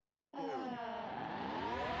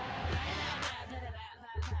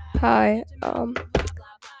Hi. I'm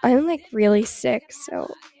like really sick,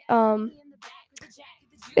 so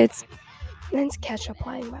it's it's ketchup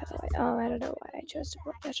playing, by the way. I don't know why I chose to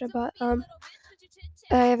put ketchup, but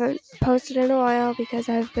I haven't posted in a while because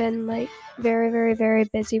I've been like very, very, very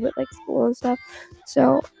busy with like school and stuff.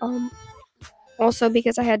 So also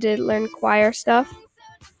because I had to learn choir stuff,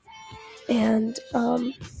 and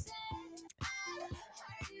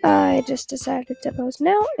I just decided to post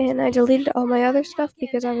now, and I deleted all my other stuff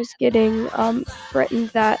because I was getting threatened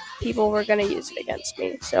that people were gonna use it against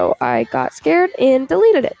me. So I got scared and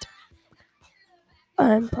deleted it.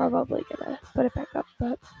 I'm probably gonna put it back up,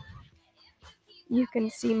 but you can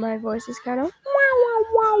see my voice is kind of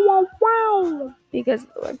because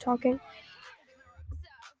of the way I'm talking.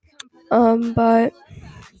 But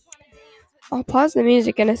I'll pause the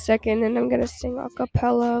music in a second, and I'm gonna sing a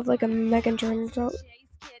cappella of like a Meghan Trainor song.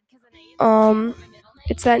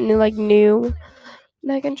 It's that new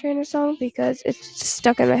Meghan Trainor song because it's just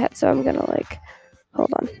stuck in my head. So I'm gonna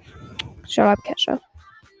hold on. Shut up, Kesha.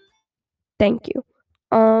 Thank you.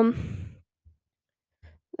 The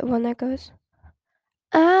one that goes.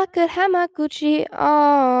 I could have my Gucci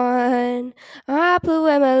on. I put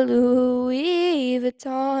wear my Louis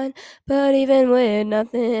Vuitton. But even with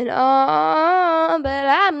nothing on, but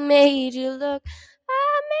I made you look.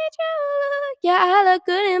 I made you look. Yeah, I look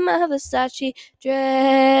good in my Versace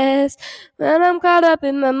dress. When I'm caught up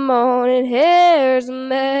in my morning hair's a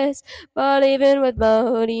mess. But even with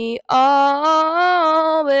body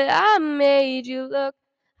on, but I made you look.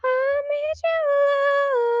 I made you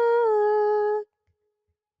look.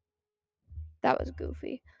 That was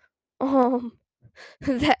goofy.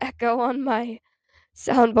 The echo on my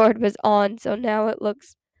soundboard was on, so now it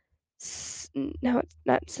looks. Now it's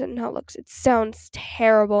not. So now it looks. It sounds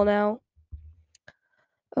terrible now.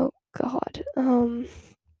 Oh God.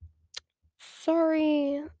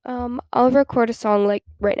 Sorry. I'll record a song like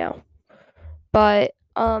right now, but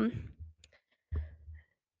I'm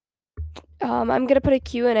gonna put a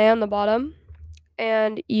Q&A on the bottom,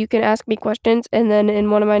 and you can ask me questions, and then in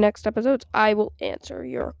one of my next episodes, I will answer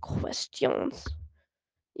your questions.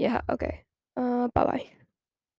 Yeah. Okay. Bye bye.